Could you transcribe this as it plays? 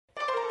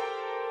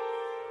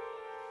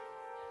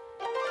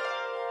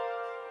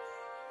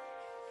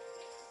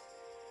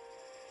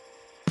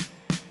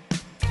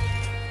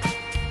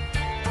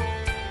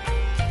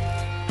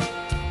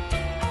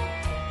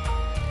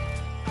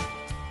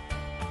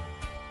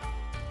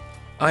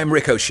I'm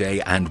Rick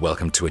O'Shea and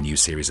welcome to a new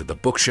series of The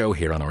Book Show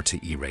here on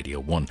RTE Radio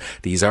 1.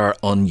 These are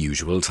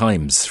unusual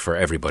times for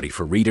everybody,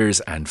 for readers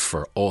and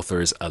for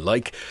authors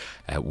alike.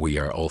 We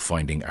are all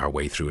finding our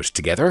way through it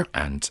together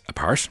and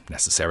apart,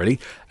 necessarily.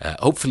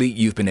 Hopefully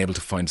you've been able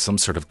to find some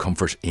sort of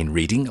comfort in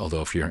reading,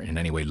 although if you're in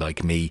any way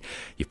like me,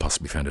 you've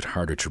possibly found it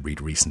harder to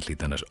read recently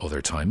than at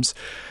other times.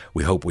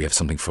 We hope we have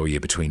something for you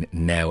between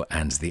now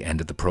and the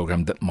end of the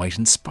programme that might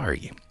inspire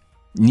you.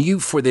 New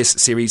for this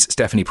series,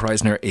 Stephanie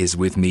Preisner is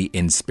with me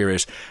in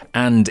spirit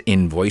and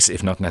in voice,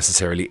 if not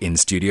necessarily in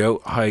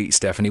studio. Hi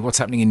Stephanie, what's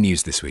happening in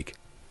news this week?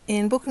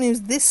 In book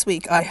news this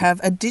week, I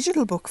have a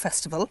digital book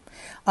festival.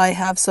 I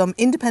have some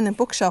independent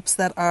bookshops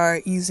that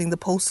are using the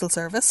postal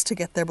service to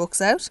get their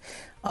books out.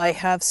 I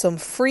have some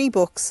free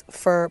books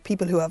for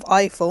people who have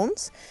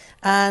iPhones.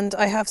 And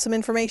I have some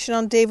information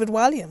on David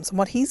Walliams and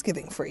what he's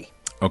giving free.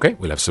 Okay,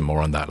 we'll have some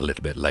more on that a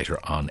little bit later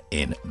on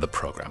in the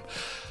programme.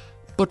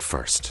 But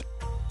first,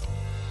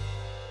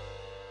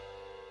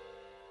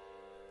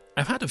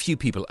 I've had a few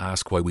people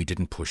ask why we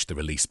didn't push the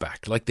release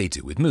back like they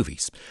do with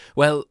movies.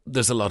 Well,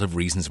 there's a lot of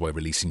reasons why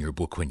releasing your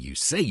book when you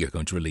say you're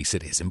going to release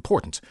it is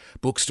important.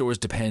 Bookstores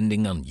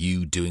depending on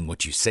you doing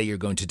what you say you're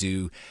going to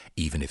do,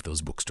 even if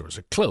those bookstores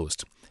are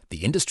closed.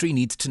 The industry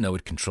needs to know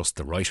it can trust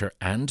the writer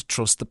and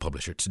trust the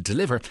publisher to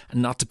deliver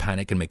and not to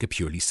panic and make a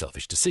purely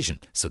selfish decision.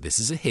 So this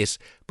is a hit,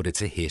 but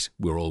it's a hit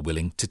we're all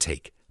willing to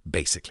take,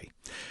 basically.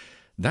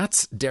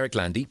 That's Derek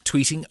Landy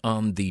tweeting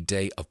on the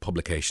day of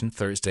publication,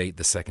 Thursday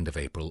the 2nd of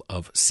April,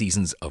 of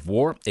Seasons of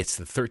War. It's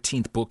the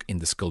 13th book in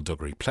the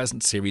Skullduggery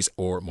Pleasant series,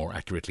 or more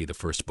accurately, the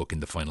first book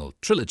in the final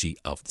trilogy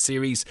of the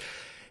series.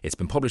 It's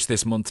been published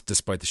this month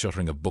despite the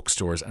shuttering of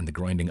bookstores and the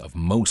grinding of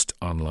most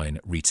online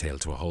retail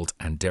to a halt.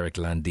 And Derek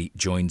Landy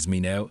joins me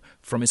now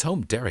from his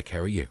home. Derek, how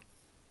are you?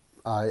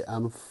 I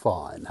am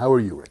fine. How are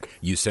you, Rick?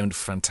 You sound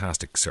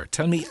fantastic, sir.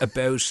 Tell me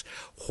about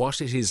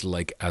what it is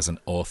like as an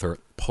author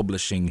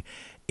publishing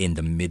in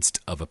the midst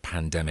of a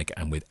pandemic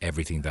and with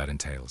everything that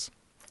entails.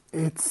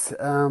 It's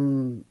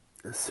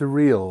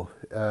surreal.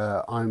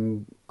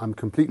 I'm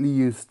completely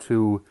used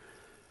to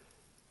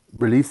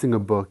releasing a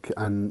book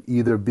and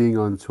either being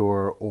on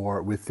tour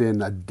or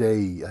within a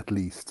day at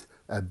least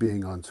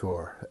being on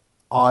tour.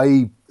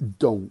 I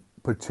don't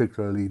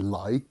particularly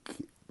like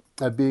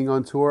being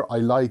on tour. I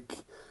like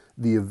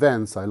the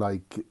events. I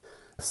like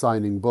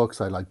signing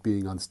books. I like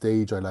being on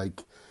stage. I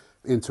like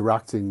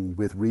interacting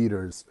with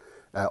readers.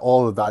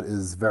 All of that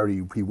is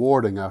very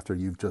rewarding after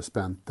you've just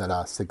spent the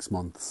last 6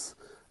 months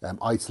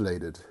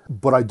isolated.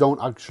 But I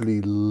don't actually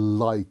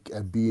like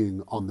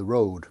being on the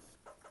road.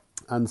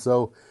 And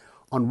so,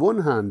 on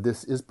one hand,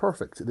 this is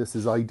perfect. This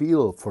is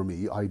ideal for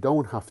me. I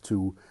don't have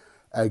to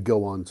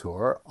go on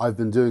tour. I've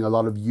been doing a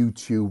lot of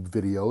YouTube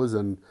videos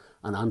and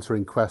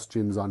answering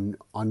questions on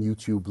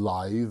YouTube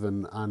Live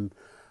and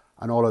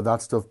all of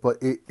that stuff. But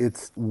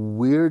it's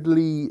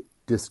weirdly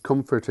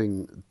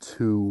discomforting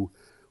to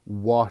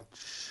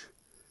watch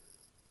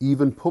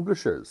even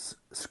publishers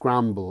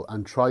scramble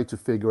and try to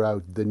figure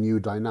out the new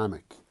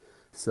dynamic.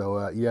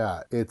 So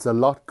it's a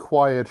lot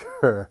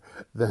quieter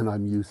than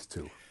I'm used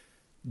to.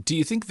 Do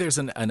you think there's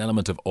an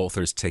element of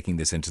authors taking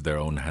this into their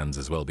own hands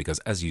as well? Because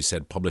as you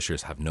said,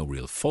 publishers have no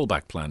real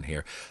fallback plan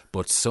here,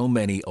 but so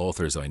many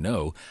authors I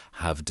know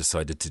have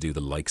decided to do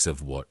the likes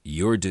of what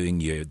you're doing,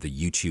 the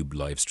YouTube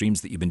live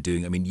streams that you've been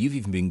doing. I mean, you've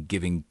even been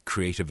giving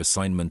creative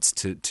assignments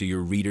to your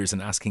readers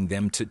and asking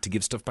them to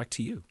give stuff back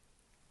to you.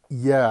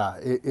 Yeah,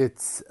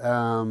 it's.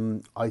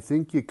 I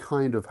think you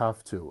kind of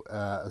have to,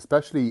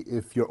 especially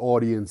if your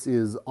audience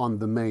is on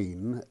the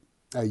main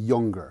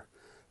younger,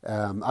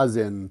 as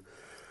in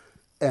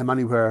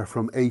anywhere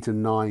from 8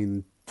 and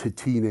 9 to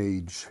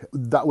teenage.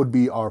 That would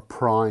be our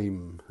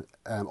prime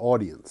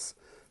audience.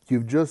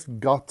 You've just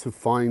got to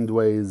find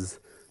ways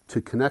to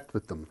connect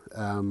with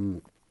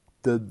them.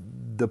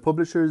 The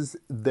publishers,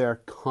 they're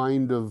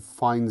kind of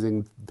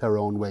finding their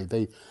own way.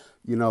 They,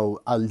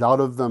 a lot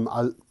of them.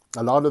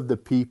 A lot of the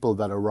people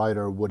that a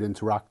writer would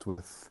interact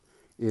with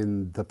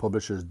in the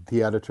publishers,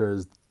 the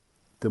editors,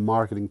 the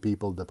marketing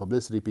people, the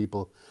publicity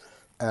people,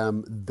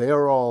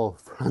 they're all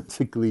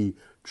frantically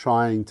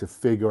trying to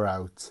figure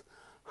out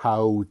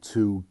how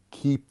to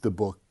keep the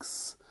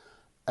books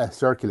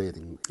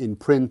circulating in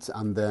print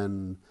and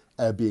then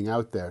being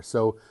out there.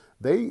 So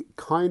they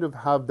kind of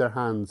have their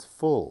hands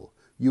full.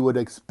 I would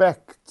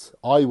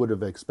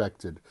have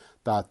expected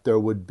that there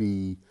would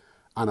be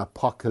an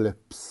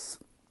apocalypse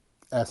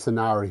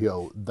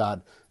scenario that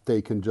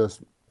they can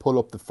just pull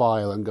up the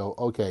file and go,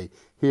 okay,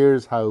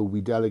 here's how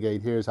we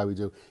delegate, here's how we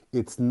do.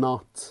 It's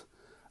not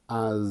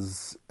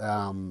as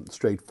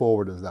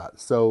straightforward as that.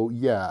 So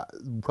yeah,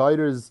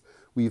 writers,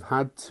 we've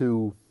had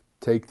to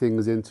take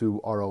things into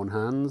our own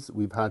hands.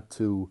 We've had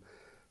to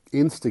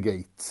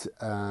instigate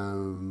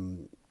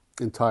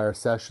entire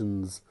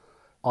sessions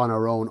on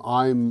our own.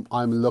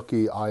 I'm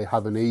lucky I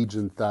have an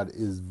agent that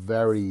is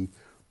very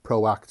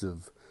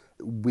proactive.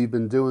 We've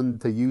been doing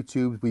the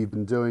YouTube, we've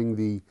been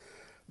doing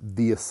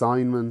the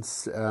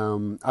assignments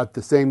at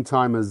the same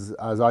time as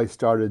I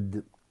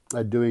started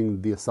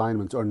doing the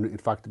assignments, or in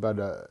fact about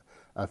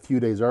a few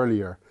days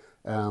earlier,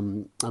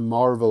 a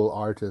Marvel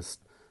artist,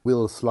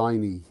 Will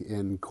Sliney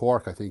in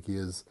Cork, I think he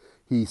is.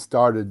 He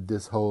started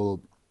this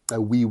whole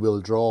We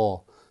Will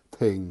Draw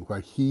thing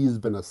where he's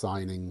been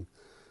assigning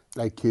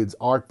kids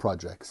art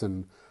projects,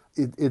 and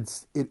it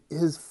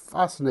is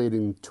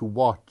fascinating to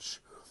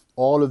watch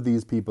all of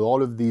these people,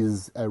 all of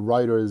these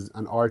writers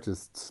and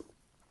artists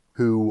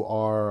who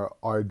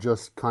are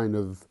just kind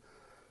of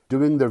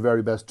doing their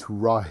very best to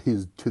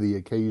rise to the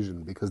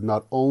occasion, because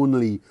not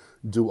only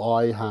do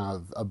I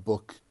have a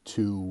book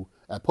to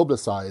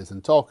publicize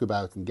and talk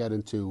about and get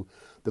into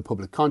the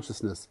public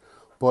consciousness,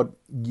 but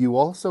you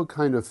also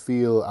kind of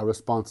feel a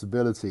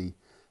responsibility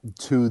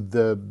to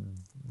the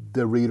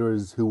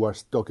readers who are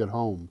stuck at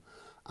home.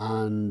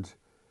 And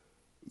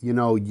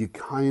you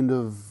kind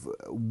of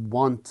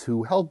want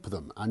to help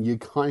them, and you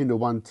kind of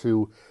want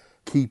to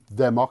keep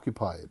them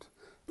occupied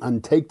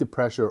and take the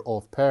pressure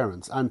off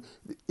parents. And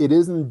it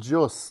isn't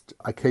just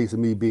a case of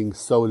me being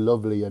so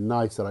lovely and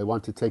nice that I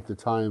want to take the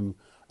time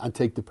and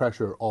take the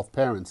pressure off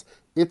parents.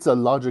 It's a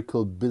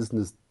logical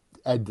business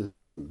decision,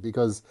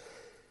 because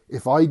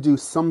if I do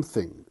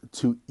something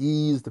to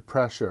ease the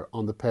pressure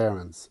on the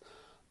parents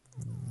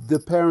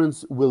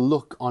will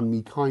look on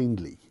me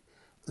kindly.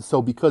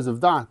 So because of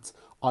that,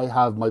 I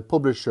have my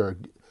publisher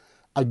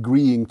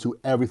agreeing to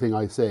everything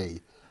I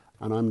say.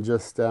 And I'm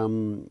just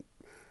doing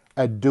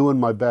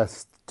my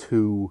best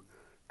to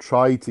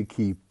try to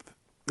keep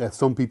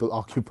some people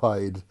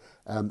occupied,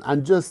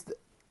 and just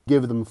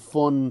give them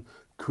fun,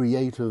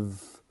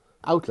 creative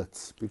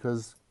outlets.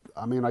 Because,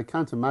 I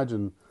can't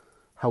imagine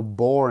how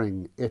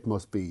boring it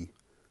must be.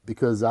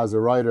 Because as a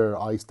writer,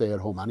 I stay at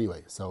home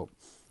anyway. So,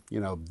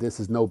 this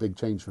is no big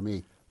change for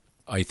me.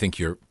 I think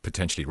you're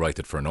potentially right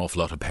that for an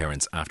awful lot of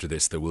parents after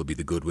this, there will be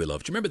the goodwill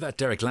of, do you remember that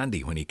Derek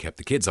Landy when he kept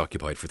the kids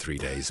occupied for 3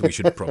 days? We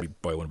should probably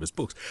buy one of his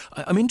books.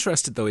 I'm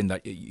interested, though, in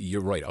that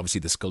you're right. Obviously,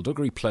 the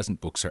Skullduggery Pleasant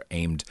books are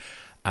aimed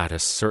at a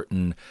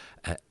certain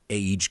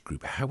age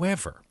group.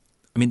 However,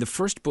 the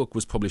first book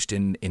was published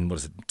in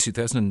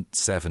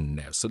 2007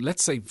 now. So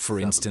let's say, for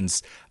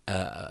instance,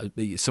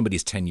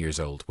 somebody's 10 years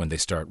old when they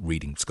start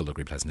reading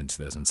Skullduggery Pleasant in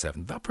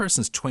 2007. That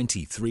person's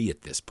 23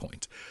 at this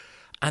point.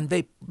 And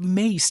they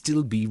may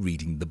still be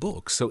reading the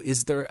book. So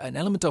is there an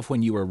element of,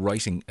 when you are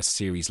writing a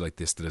series like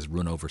this that has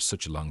run over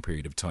such a long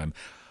period of time,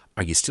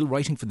 are you still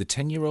writing for the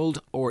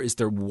 10-year-old, or is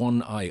there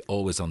one eye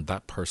always on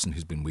that person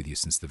who's been with you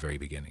since the very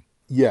beginning?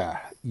 Yeah,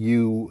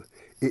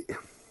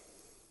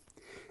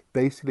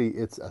 basically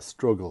it's a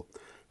struggle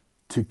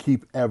to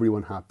keep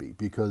everyone happy,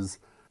 because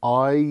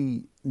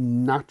I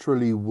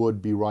naturally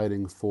would be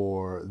writing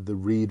for the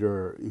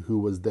reader who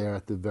was there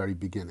at the very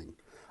beginning.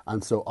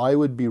 And so I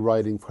would be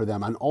writing for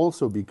them. And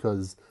also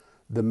because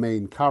the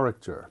main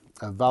character,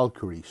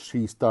 Valkyrie,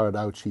 she started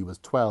out, she was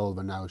 12,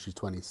 and now she's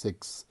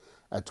 26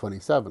 at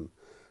 27.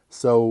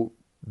 So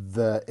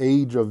the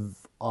age of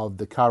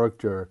the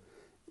character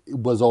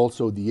was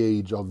also the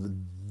age of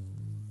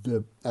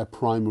the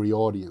primary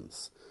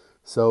audience.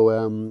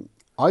 So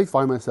I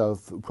find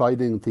myself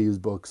writing these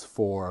books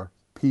for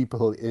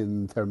people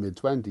in their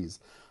mid-20s.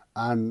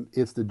 And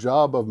it's the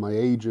job of my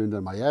agent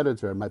and my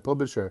editor and my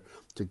publisher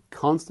to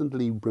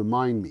constantly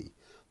remind me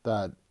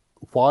that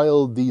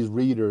while these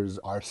readers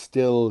are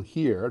still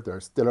here,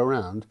 they're still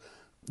around,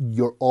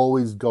 you're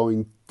always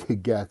going to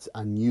get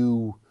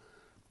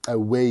a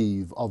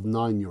wave of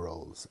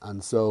 9-year-olds.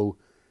 And so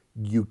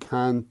you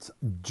can't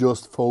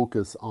just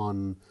focus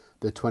on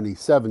the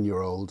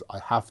 27-year-old. I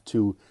have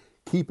to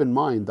keep in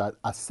mind that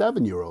a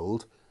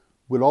 7-year-old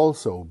will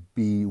also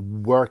be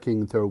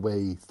working their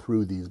way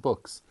through these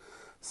books.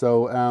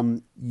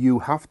 So you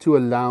have to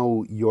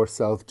allow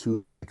yourself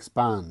to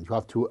expand. You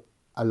have to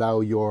allow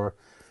your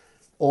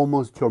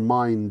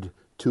mind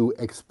to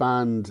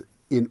expand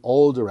in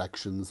all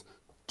directions,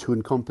 to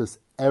encompass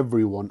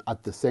everyone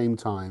at the same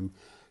time,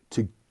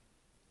 to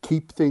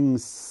keep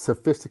things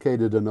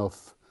sophisticated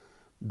enough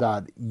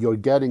that you're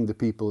getting the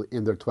people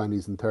in their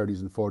 20s and 30s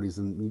and 40s.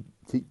 And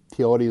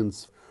the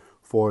audience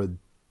for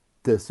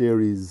the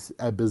series,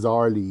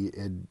 bizarrely,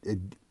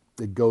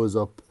 it goes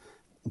up.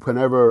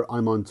 Whenever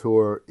I'm on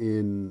tour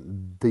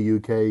in the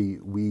UK,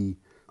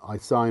 I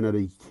sign at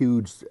a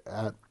huge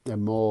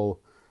mall,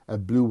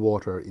 Blue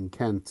Water in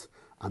Kent,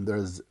 and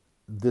there's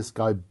this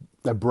guy,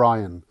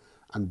 Brian,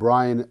 and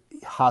Brian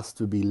has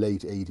to be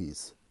late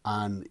 80s,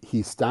 and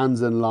he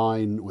stands in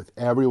line with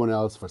everyone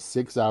else for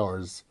 6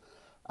 hours,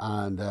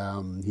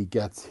 and he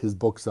gets his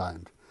book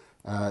signed.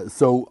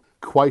 So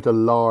quite a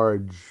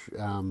large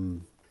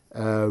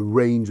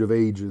range of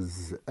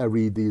ages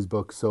read these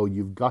books, so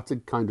you've got to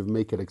kind of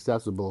make it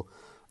accessible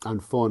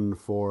and fun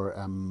for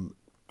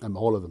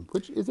all of them,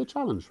 which is a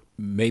challenge.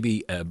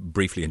 Maybe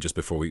briefly, and just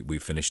before we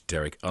finish,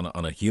 Derek,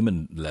 on a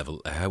human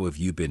level, how have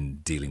you been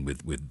dealing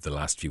with the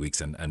last few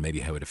weeks, and maybe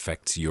how it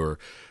affects your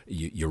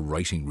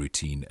writing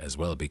routine as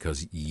well?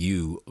 Because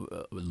you,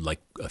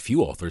 like a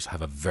few authors,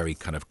 have a very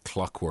kind of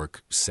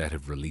clockwork set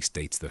of release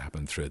dates that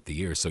happen throughout the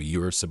year, so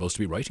you're supposed to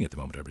be writing at the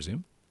moment, I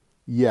presume?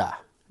 Yeah.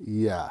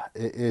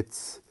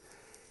 It's,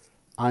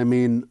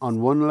 on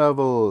one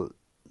level,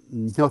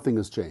 nothing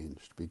has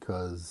changed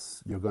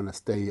because you're going to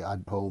stay at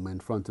home in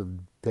front of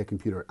the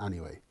computer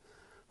anyway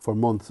for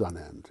months on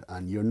end,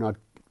 and you're not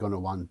going to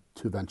want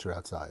to venture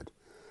outside.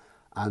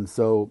 And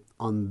so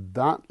on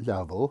that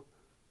level,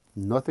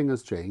 nothing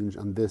has changed,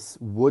 and this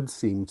would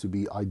seem to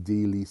be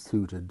ideally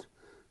suited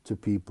to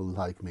people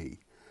like me.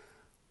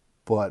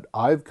 But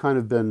I've kind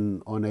of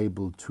been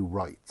unable to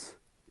write.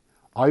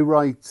 I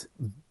write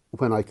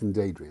when I can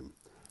daydream.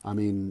 I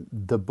mean,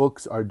 the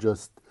books are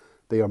just,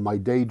 they are my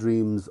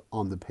daydreams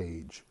on the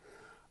page.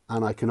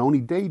 And I can only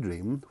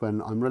daydream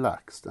when I'm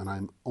relaxed, and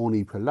I'm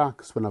only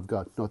relaxed when I've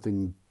got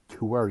nothing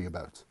to worry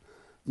about.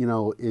 You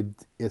know,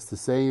 it's the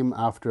same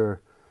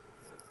after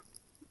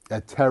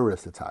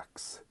terrorist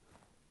attacks.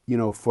 You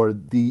know, for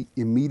the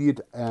immediate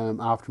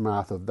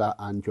aftermath of that,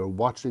 and you're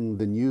watching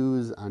the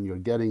news and you're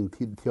getting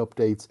the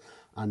updates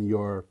and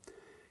you're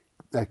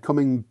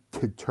coming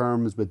to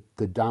terms with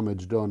the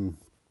damage done,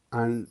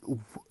 and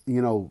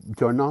you know,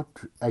 you're not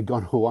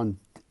going to want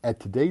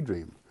to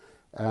daydream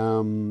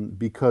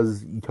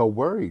because you're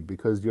worried,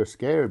 because you're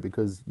scared,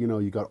 because you know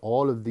you got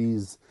all of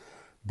these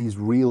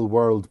real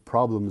world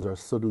problems are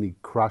suddenly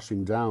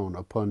crashing down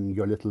upon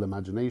your little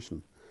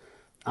imagination.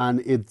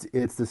 And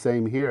it's the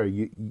same here.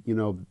 You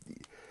know,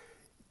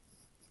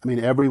 I mean,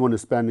 everyone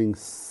is spending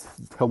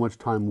so much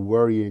time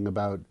worrying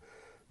about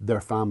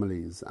their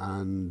families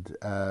and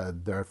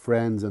their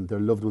friends and their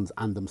loved ones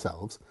and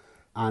themselves,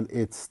 and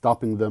it's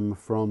stopping them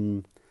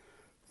from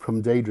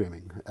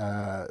daydreaming.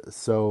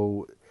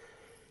 So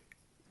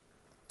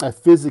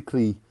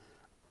physically,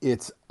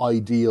 it's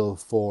ideal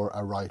for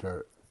a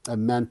writer.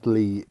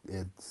 Mentally,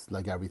 it's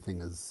like everything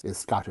is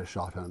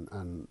scattershot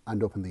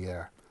and up in the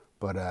air.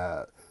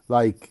 But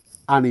like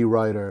any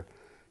writer,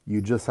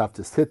 you just have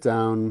to sit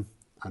down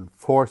and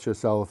force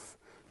yourself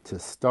to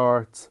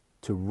start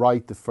to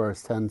write the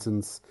first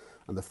sentence,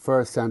 and the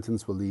first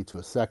sentence will lead to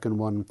a second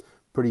one.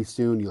 Pretty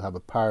soon you'll have a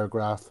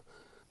paragraph,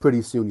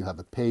 pretty soon you'll have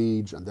a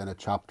page and then a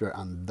chapter,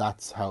 and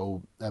that's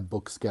how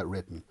books get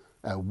written,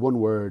 one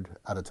word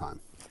at a time.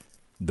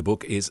 The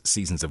book is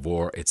Seasons of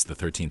War. It's the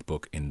 13th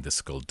book in the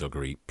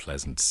Skullduggery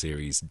Pleasant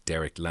series.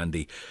 Derek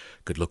Landy,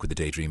 good luck with the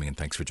daydreaming, and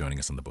thanks for joining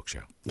us on The Book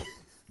Show.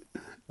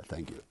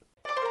 Thank you.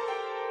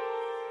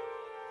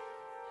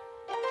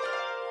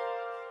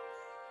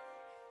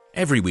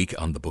 Every week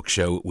on The Book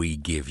Show, we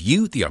give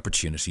you the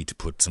opportunity to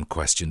put some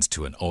questions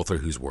to an author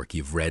whose work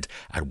you've read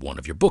at one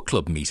of your book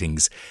club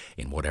meetings,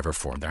 in whatever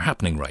form they're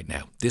happening right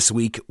now. This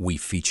week, we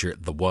feature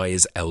the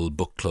Wise Owl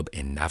Book Club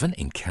in Navan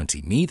in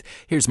County Meath.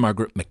 Here's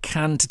Margaret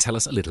McCann to tell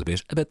us a little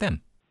bit about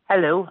them.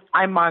 Hello,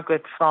 I'm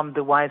Margaret from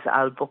the Wise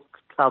Owl Book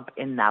Club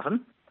in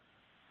Navan,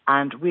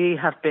 and we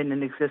have been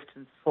in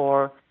existence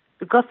for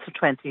the guts of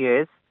 20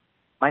 years,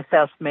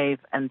 myself, Maeve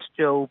and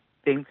Joe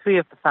being three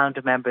of the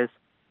founder members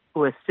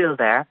who are still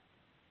there.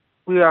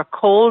 We are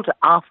called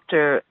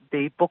after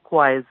the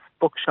Bookwise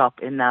bookshop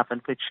in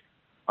Navan, which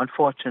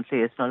unfortunately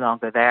is no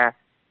longer there.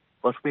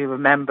 But we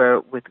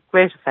remember with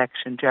great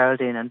affection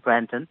Geraldine and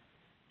Brendan,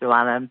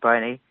 Joanna and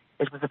Bernie.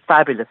 It was a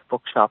fabulous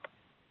bookshop.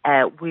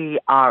 We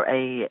are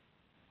a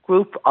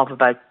group of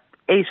about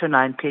 8 or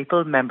 9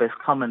 people. Members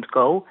come and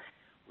go.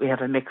 We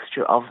have a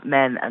mixture of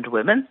men and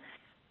women.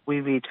 We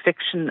read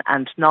fiction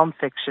and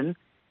non-fiction.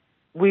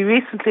 We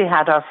recently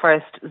had our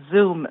first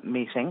Zoom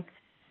meeting,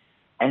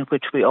 in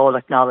which we all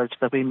acknowledged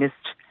that we missed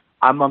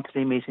our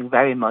monthly meeting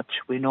very much.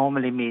 We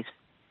normally meet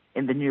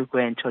in the New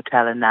Grange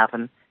Hotel in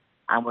Navan,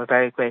 and we're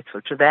very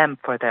grateful to them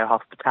for their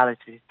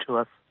hospitality to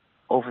us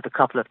over the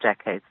couple of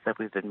decades that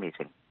we've been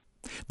meeting.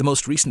 The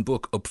most recent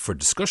book up for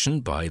discussion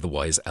by the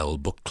Wise Owl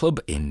Book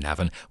Club in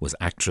Navan was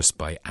Actress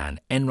by Anne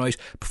Enright.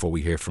 Before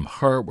we hear from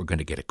her, we're going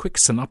to get a quick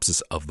synopsis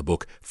of the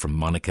book from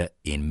Monica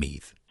in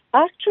Meath.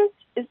 Actress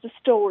is the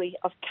story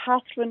of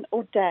Catherine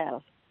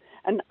O'Dell,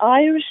 an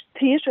Irish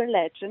theatre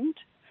legend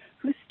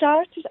who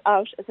started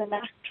out as an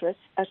actress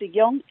at a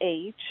young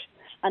age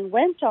and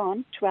went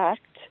on to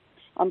act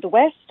on the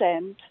West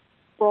End,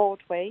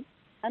 Broadway,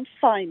 and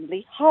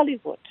finally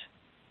Hollywood.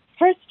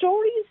 Her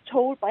story is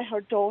told by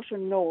her daughter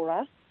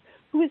Nora,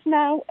 who is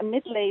now a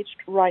middle-aged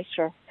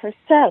writer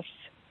herself.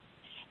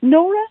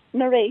 Nora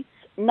narrates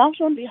not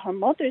only her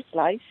mother's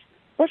life,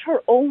 but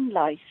her own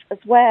life as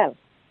well.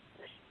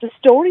 The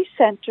story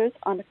centres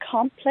on a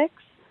complex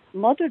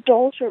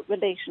mother-daughter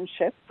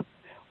relationship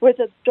where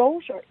the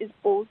daughter is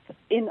both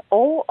in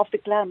awe of the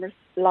glamorous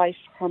life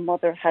her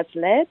mother has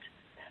led,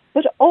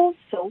 but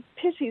also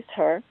pities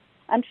her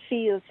and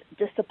feels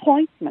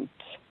disappointment.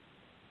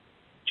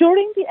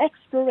 During the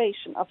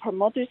exploration of her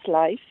mother's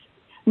life,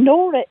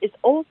 Nora is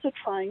also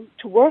trying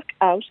to work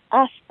out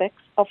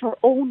aspects of her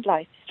own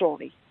life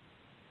story.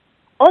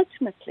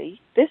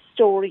 Ultimately, this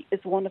story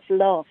is one of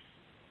love,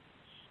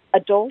 a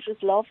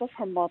daughter's love of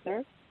her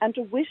mother and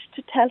a wish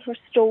to tell her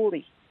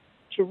story,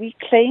 to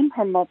reclaim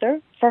her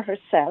mother for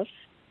herself,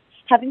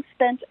 having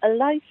spent a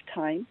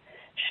lifetime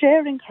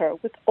sharing her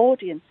with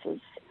audiences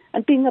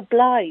and being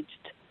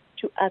obliged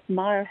to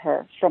admire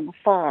her from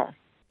afar.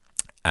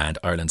 And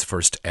Ireland's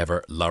first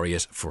ever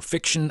laureate for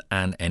fiction,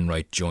 Anne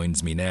Enright,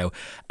 joins me now.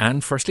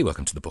 Anne, firstly,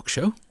 welcome to the Book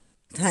Show.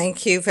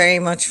 Thank you very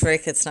much,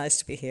 Rick. It's nice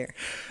to be here,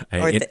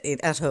 or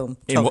at home,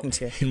 talking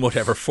to you. In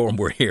whatever form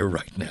we're here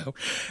right now.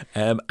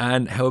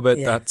 And how about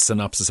Yeah. that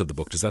synopsis of the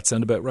book? Does that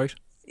sound about right?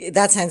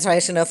 That sounds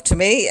right enough to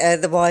me.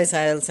 The wise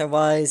owls are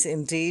wise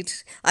indeed.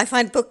 I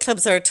find book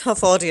clubs are a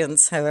tough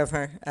audience,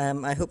 however.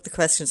 I hope the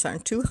questions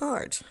aren't too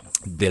hard.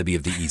 They'll be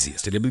of the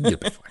easiest. It'll be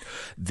fine.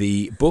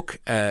 The book,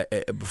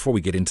 before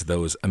we get into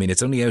those, I mean,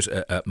 it's only out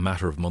a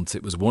matter of months.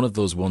 It was one of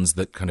those ones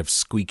that kind of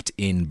squeaked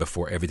in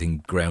before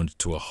everything ground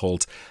to a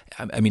halt.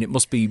 I mean, it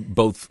must be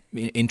both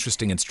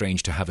interesting and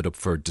strange to have it up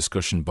for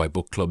discussion by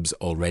book clubs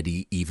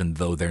already, even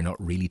though they're not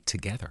really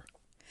together.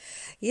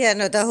 Yeah,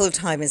 no, the whole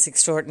time is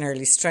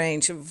extraordinarily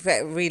strange,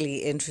 really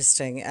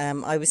interesting.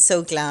 I was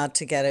so glad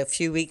to get a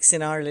few weeks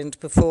in Ireland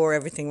before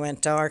everything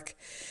went dark.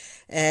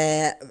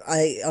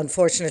 I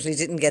unfortunately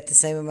didn't get the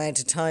same amount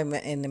of time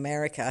in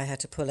America. I had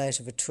to pull out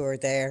of a tour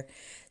there.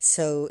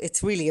 So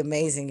it's really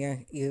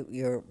amazing.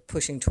 You're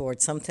pushing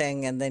towards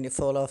something and then you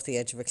fall off the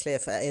edge of a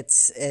cliff.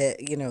 It's,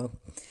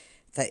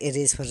 that it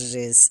is what it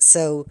is.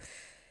 So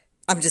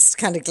I'm just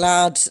kind of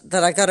glad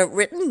that I got it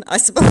written, I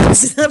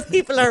suppose, that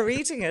people are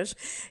reading it.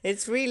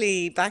 It's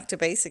really back to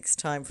basics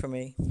time for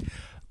me.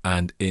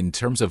 And in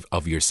terms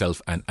of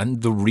yourself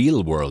and the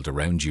real world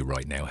around you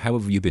right now, how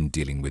have you been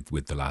dealing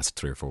with the last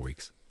 3 or 4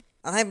 weeks?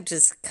 I'm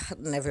just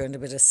cutting everyone a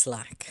bit of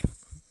slack.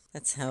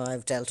 That's how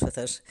I've dealt with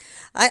it.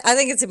 I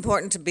think it's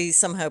important to be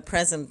somehow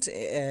present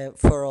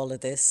for all of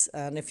this.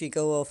 And if you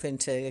go off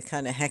into a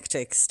kind of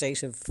hectic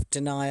state of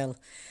denial,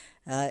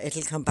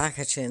 it'll come back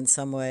at you in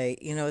some way.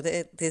 You know,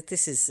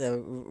 this is a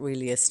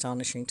really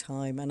astonishing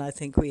time, and I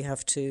think we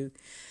have to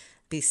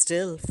be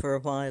still for a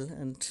while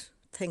and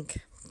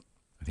think.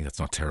 I think that's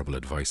not terrible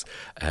advice.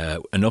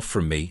 Enough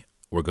from me.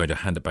 We're going to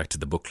hand it back to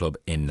the book club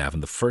in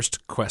Navan. The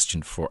first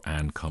question for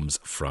Anne comes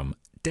from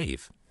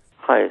Dave.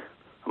 Hi.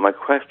 My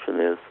question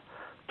is,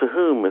 to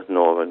whom is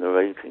Nora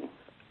narrating?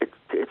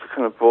 It's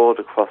kind of broad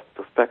across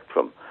the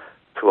spectrum.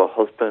 To her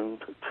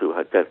husband, to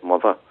her dead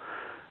mother.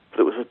 But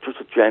it was just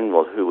a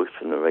general who was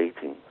she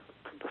narrating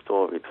the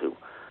story to.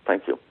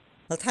 Thank you.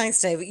 Well,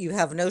 thanks, David. You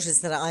have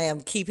noticed that I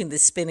am keeping the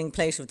spinning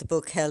plate of the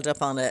book held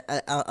up on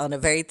a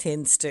very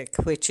thin stick,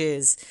 which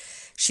is,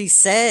 she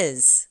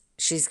says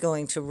she's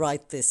going to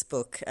write this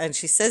book, and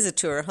she says it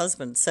to her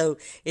husband. So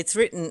it's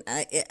written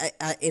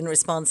in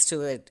response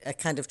to a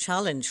kind of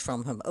challenge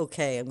from him.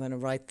 Okay, I'm going to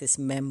write this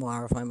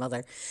memoir of my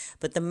mother.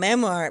 But the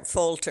memoir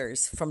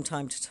falters from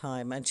time to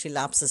time, and she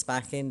lapses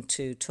back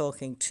into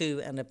talking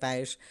to and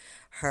about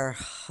her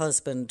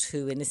husband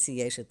who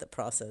initiated the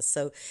process.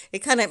 So it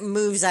kind of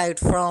moves out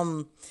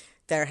from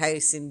their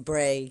house in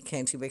Bray,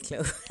 County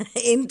Wicklow,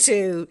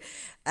 into,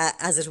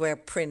 as it were,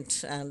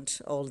 print and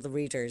all the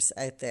readers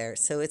out there.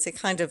 So it's a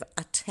kind of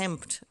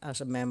attempt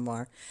at a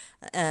memoir.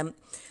 And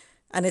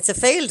it's a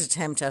failed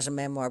attempt at a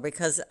memoir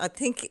because I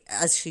think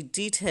as she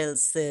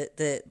details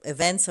the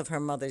events of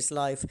her mother's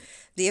life,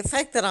 the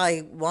effect that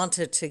I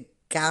wanted to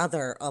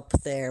gather up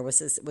there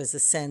was a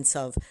sense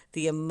of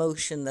the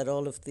emotion that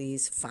all of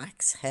these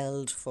facts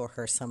held for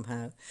her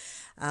somehow.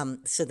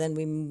 So then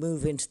we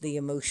move into the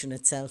emotion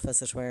itself,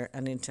 as it were,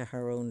 and into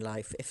her own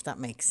life, if that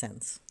makes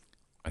sense.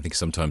 I think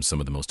sometimes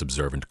some of the most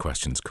observant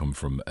questions come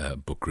from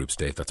book groups,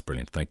 Dave. That's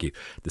brilliant. Thank you.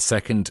 The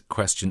second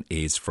question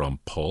is from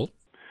Paul.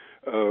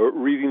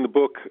 Reading the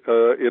book,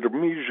 it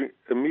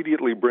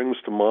immediately brings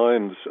to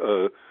mind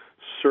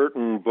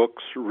certain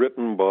books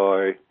written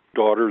by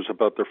daughters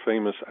about their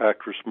famous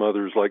actress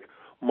mothers, like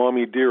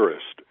Mommy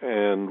Dearest.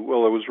 And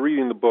while I was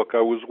reading the book,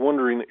 I was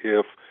wondering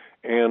if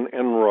Anne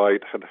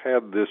Enright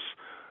had this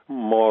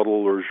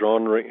model or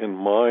genre in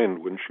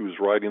mind when she was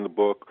writing the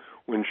book,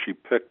 when she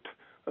picked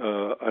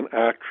an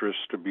actress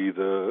to be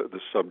the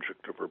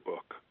subject of her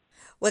book.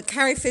 Well,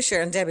 Carrie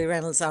Fisher and Debbie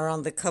Reynolds are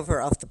on the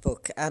cover of the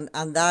book. And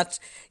that,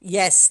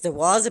 yes, there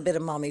was a bit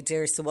of Mommy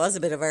Dearest. There was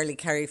a bit of early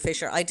Carrie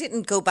Fisher. I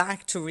didn't go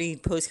back to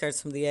read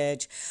Postcards from the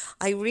Edge.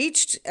 I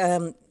reached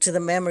to the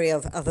memory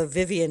of a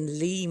Vivian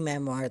Leigh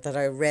memoir that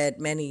I read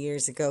many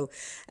years ago.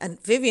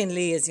 And Vivian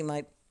Leigh, as you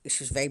might,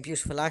 she was a very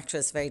beautiful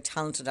actress, very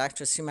talented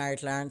actress. She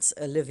married Laurence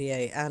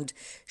Olivier, and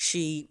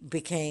she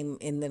became,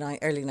 in the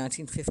early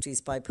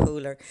 1950s,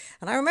 bipolar.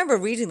 And I remember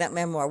reading that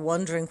memoir,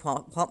 wondering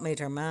what made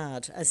her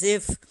mad, as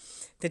if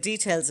the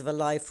details of a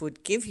life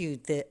would give you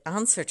the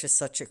answer to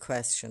such a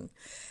question.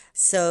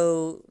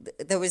 So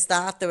there was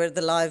that. There were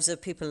the lives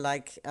of people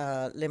like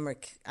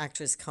Limerick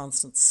actress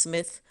Constance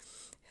Smith,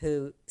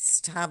 who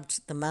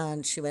stabbed the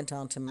man she went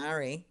on to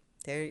marry.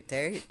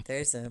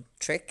 There's a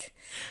trick.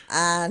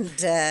 And,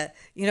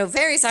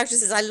 various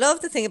actresses. I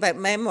love the thing about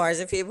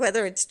memoirs,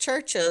 whether it's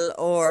Churchill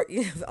or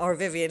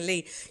Vivian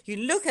Leigh, you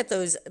look at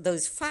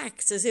those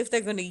facts as if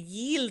they're going to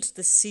yield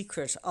the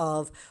secret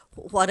of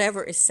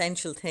whatever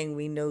essential thing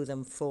we know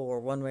them for,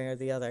 one way or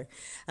the other.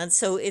 And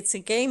so it's a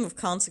game of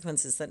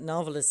consequences that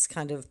novelists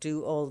kind of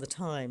do all the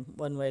time,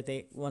 one way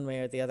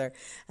or the other.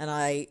 And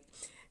I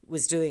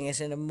was doing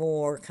it in a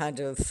more kind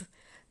of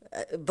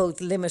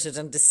both limited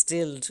and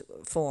distilled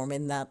form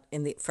in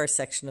the first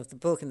section of the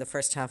book, in the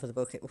first half of the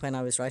book, when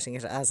I was writing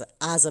it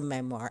as a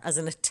memoir, as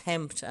an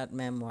attempt at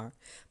memoir.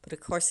 But of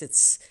course,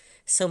 it's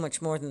so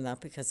much more than that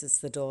because it's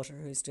the daughter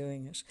who's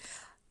doing it.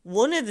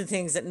 One of the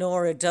things that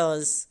Nora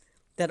does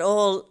that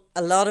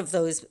a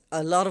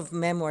lot of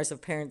memoirs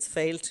of parents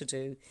fail to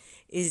do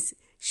is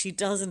she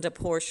doesn't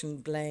apportion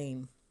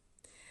blame,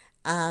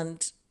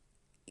 and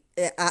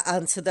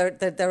so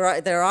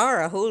there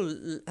are a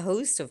whole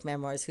host of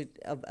memoirs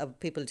of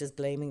people just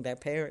blaming their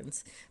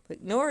parents.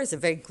 But Nora is a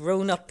very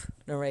grown up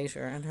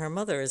narrator, and her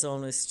mother is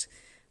almost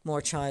more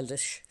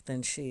childish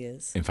than she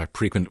is. In fact,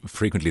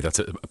 frequently that's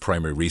a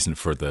primary reason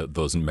for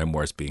those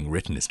memoirs being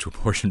written, is to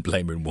apportion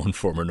blame in one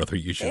form or another,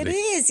 usually. It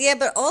is, yeah,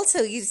 but also,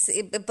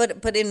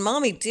 but in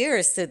Mommy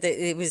Dearest,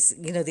 it was,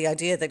 the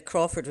idea that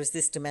Crawford was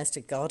this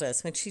domestic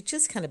goddess, when she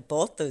just kind of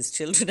bought those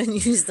children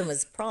and used them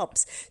as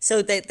props.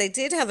 So they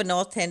did have an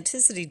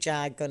authenticity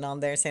jag going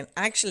on there, saying,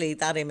 actually,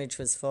 that image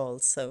was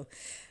false. So,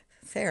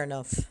 fair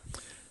enough.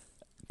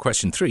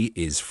 Question 3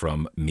 is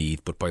from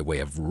Meath, but by way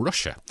of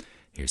Russia.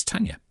 Here's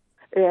Tanya.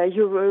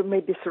 You may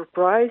be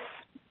surprised,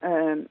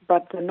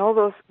 but the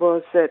novel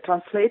was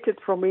translated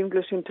from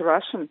English into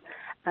Russian,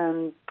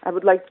 and I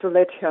would like to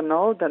let her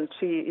know that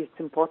she is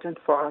important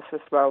for us as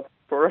well,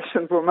 for a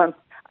Russian woman.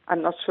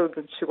 I'm not sure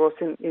that she was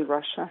in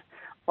Russia,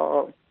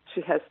 or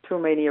she has too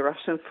many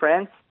Russian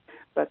friends,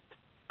 but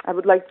I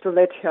would like to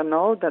let her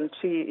know that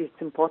she is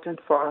important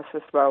for us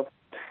as well.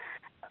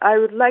 I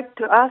would like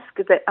to ask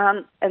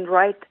Anne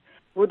Enright,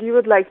 would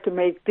you like to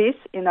make this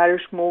an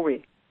Irish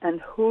movie? And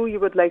who you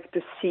would like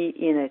to see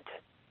in it?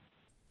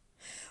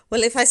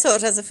 Well, if I saw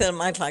it as a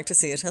film, I'd like to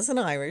see it as an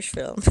Irish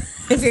film.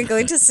 If you're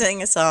going to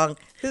sing a song,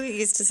 who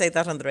used to say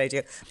that on the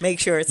radio? Make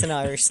sure it's an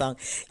Irish song.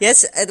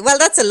 Yes, well,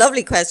 that's a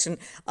lovely question.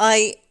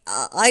 I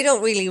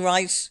don't really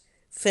write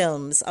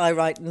films. I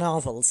write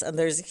novels, and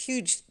there's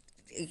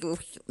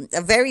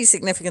a very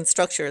significant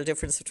structural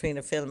difference between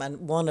a film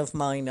and one of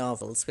my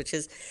novels, which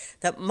is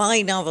that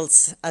my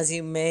novels, as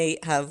you may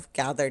have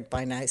gathered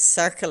by now,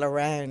 circle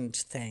around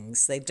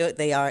things. They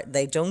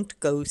don't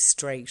go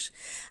straight,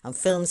 and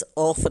films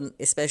often,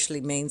 especially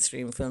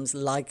mainstream films,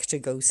 like to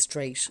go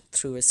straight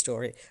through a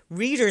story.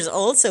 Readers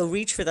also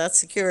reach for that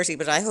security,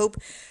 but I hope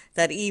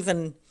that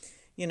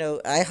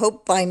I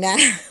hope by now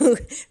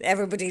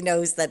everybody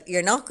knows that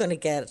you're not going to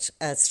get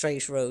a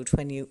straight road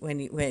when you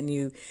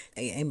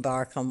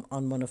embark on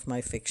one of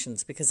my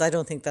fictions, because I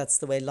don't think that's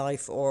the way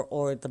life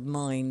or the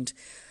mind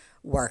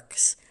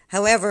works.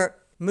 However,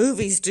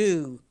 movies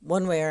do,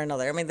 one way or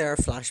another. I mean, there are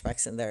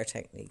flashbacks and there are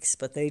techniques,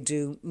 but they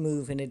do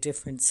move in a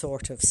different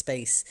sort of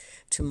space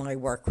to my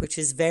work, which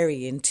is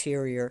very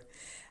interior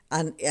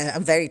and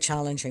very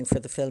challenging for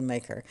the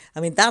filmmaker.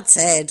 I mean, that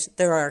said,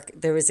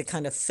 there is a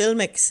kind of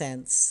filmic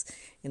sense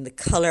in the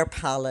colour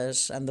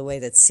palette and the way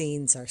that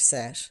scenes are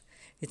set.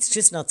 It's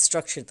just not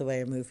structured the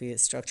way a movie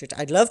is structured.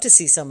 I'd love to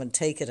see someone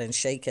take it and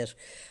shake it,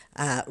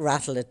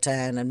 rattle it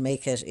down and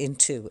make it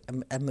into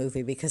a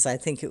movie, because I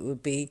think it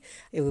would be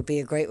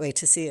a great way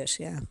to see it,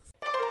 yeah.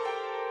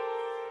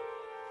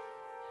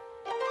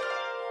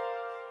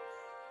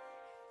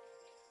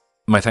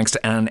 My thanks to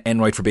Anne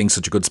Enright for being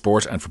such a good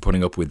sport and for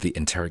putting up with the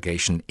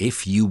interrogation.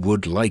 If you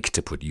would like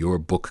to put your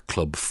book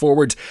club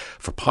forward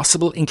for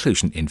possible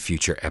inclusion in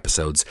future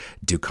episodes,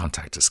 do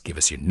contact us. Give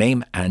us your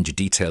name and your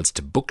details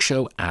to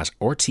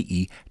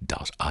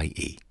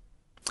bookshow@rte.ie.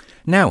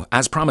 Now,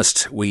 as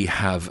promised, we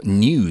have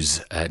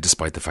news,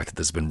 despite the fact that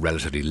there's been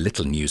relatively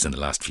little news in the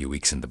last few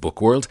weeks in the book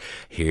world.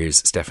 Here's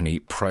Stephanie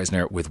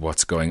Preisner with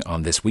what's going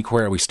on this week.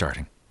 Where are we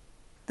starting?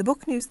 The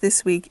book news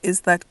this week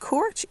is that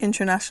Cork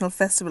International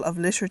Festival of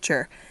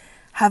Literature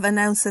have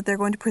announced that they're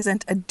going to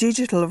present a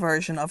digital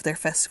version of their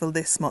festival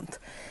this month.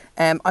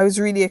 I was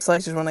really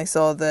excited when I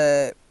saw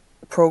the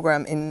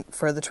programme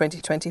for the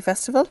 2020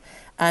 festival,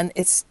 and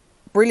it's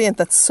brilliant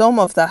that some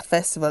of that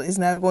festival is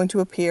now going to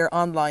appear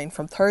online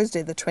from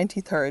Thursday the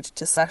 23rd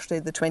to Saturday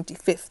the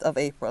 25th of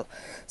April.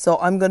 So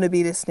I'm going to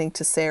be listening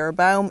to Sarah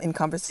Baum in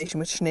conversation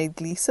with Sinead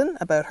Gleeson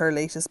about her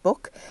latest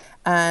book,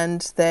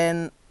 and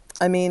then,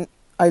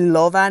 I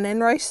love Anne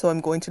Enright, so I'm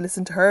going to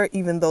listen to her,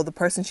 even though the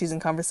person she's in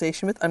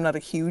conversation with I'm not a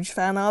huge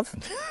fan of.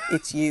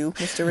 It's you,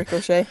 Mr.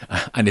 Ricochet.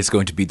 And it's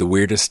going to be the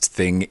weirdest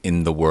thing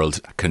in the world,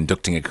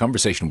 conducting a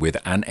conversation with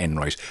Anne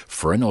Enright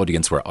for an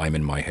audience where I'm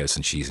in my house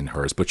and she's in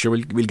hers. But sure,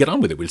 we'll get on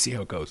with it. We'll see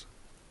how it goes.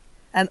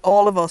 And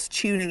all of us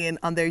tuning in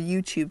on their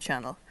YouTube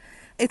channel.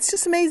 It's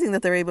just amazing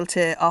that they're able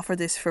to offer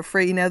this for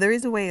free. Now, there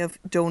is a way of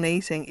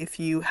donating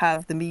if you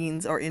have the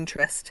means or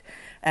interest.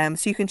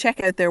 So you can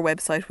check out their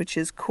website, which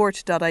is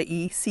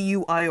court.ie,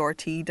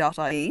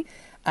 CUIRT.ie,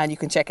 and you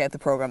can check out the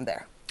programme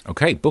there.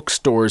 OK,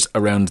 bookstores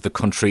around the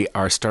country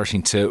are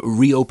starting to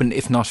reopen,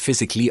 if not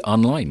physically,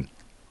 online.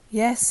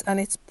 Yes, and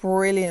it's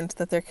brilliant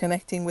that they're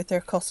connecting with their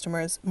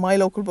customers. My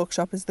local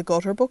bookshop is the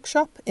Gutter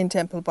Bookshop in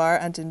Temple Bar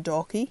and in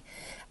Dalkey,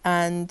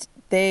 and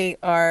they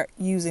are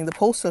using the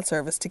postal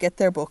service to get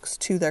their books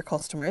to their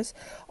customers.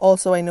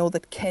 Also, I know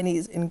that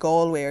Kenny's in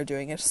Galway are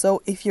doing it.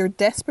 So if you're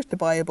desperate to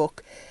buy a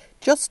book,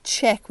 just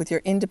check with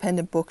your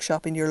independent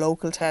bookshop in your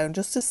local town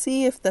just to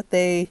see if that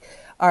they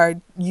are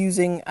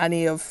using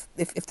any of,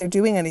 if they're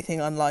doing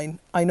anything online.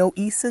 I know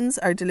Eason's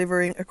are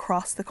delivering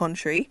across the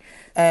country,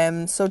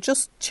 so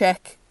just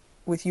check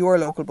with your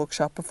local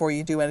bookshop before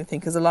you do anything,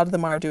 because a lot of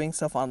them are doing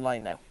stuff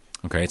online now.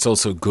 Okay, it's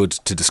also good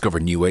to discover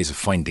new ways of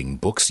finding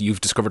books.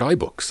 You've discovered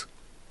iBooks.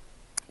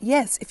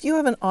 Yes, if you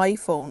have an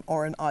iPhone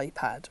or an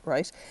iPad,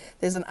 right,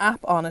 there's an app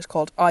on it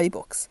called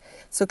iBooks.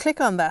 So click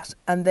on that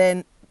and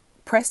then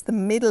press the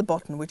middle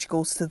button, which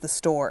goes to the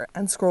store,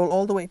 and scroll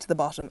all the way to the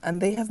bottom.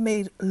 And they have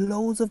made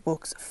loads of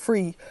books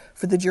free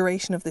for the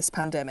duration of this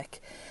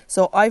pandemic.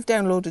 So I've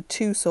downloaded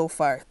 2 so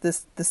far.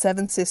 The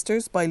Seven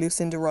Sisters by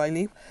Lucinda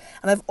Riley.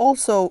 And I've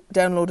also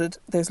downloaded,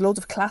 there's loads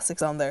of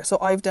classics on there. So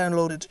I've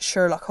downloaded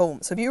Sherlock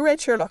Holmes. Have you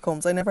read Sherlock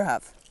Holmes? I never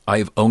have.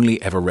 I've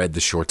only ever read the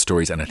short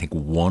stories and I think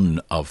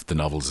one of the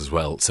novels as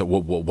well. So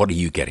what are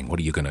you getting? What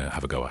are you going to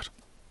have a go at?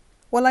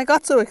 Well, I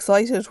got so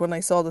excited when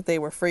I saw that they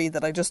were free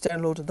that I just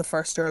downloaded the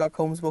first Sherlock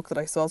Holmes book that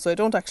I saw. So I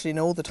don't actually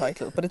know the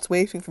title, but it's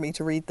waiting for me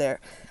to read there.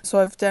 So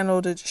I've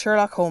downloaded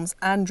Sherlock Holmes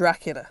and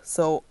Dracula.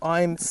 So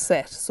I'm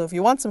set. So if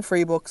you want some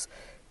free books,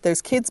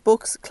 there's kids'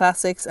 books,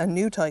 classics and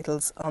new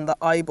titles on the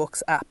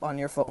iBooks app on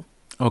your phone.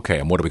 Okay,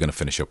 and what are we going to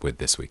finish up with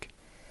this week?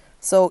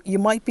 So you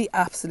might be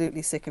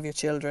absolutely sick of your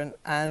children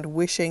and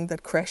wishing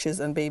that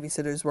creches and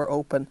babysitters were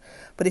open.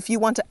 But if you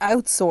want to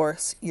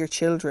outsource your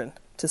children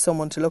to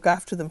someone to look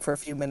after them for a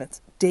few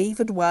minutes,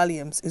 David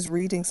Walliams is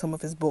reading some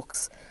of his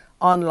books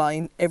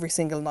online every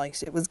single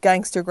night. It was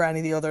Gangster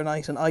Granny the other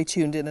night and I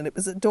tuned in and it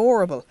was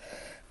adorable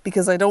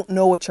because I don't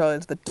know a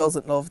child that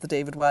doesn't love the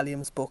David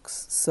Walliams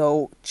books.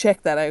 So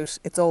check that out.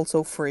 It's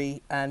also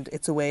free and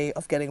it's a way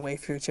of getting away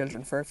from your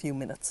children for a few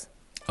minutes.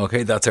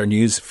 Okay, that's our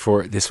news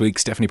for this week.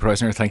 Stephanie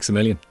Preisner, thanks a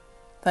million.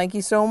 Thank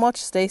you so much.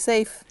 Stay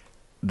safe.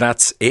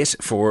 That's it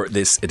for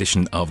this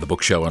edition of The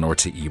Book Show on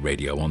RTE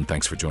Radio 1.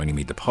 Thanks for joining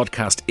me. The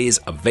podcast is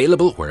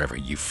available wherever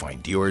you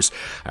find yours.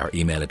 Our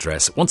email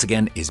address, once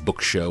again, is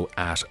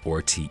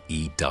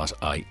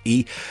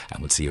bookshow@rte.ie. And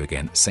we'll see you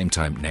again same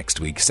time next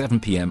week, 7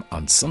 p.m.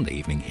 on Sunday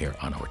evening here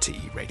on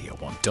RTE Radio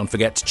 1. Don't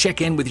forget to check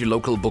in with your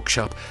local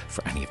bookshop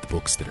for any of the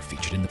books that are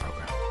featured in the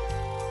programme.